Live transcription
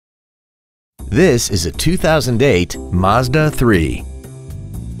This is a 2008 Mazda 3.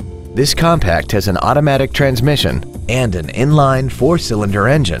 This compact has an automatic transmission and an inline 4-cylinder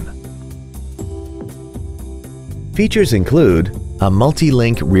engine. Features include a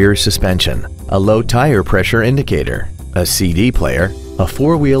multi-link rear suspension, a low tire pressure indicator, a CD player, a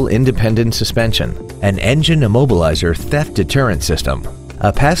 4-wheel independent suspension, an engine immobilizer theft deterrent system,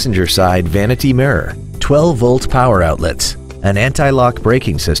 a passenger side vanity mirror, 12-volt power outlets, an anti-lock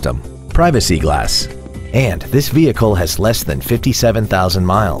braking system, privacy glass, and this vehicle has less than 57,000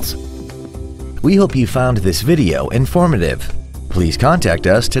 miles. We hope you found this video informative. Please contact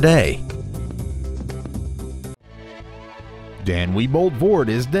us today. Dan Wiebold Ford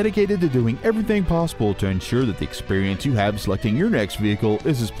is dedicated to doing everything possible to ensure that the experience you have selecting your next vehicle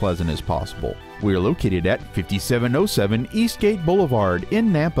is as pleasant as possible. We are located at 5707 Eastgate Boulevard in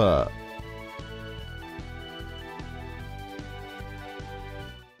Nampa.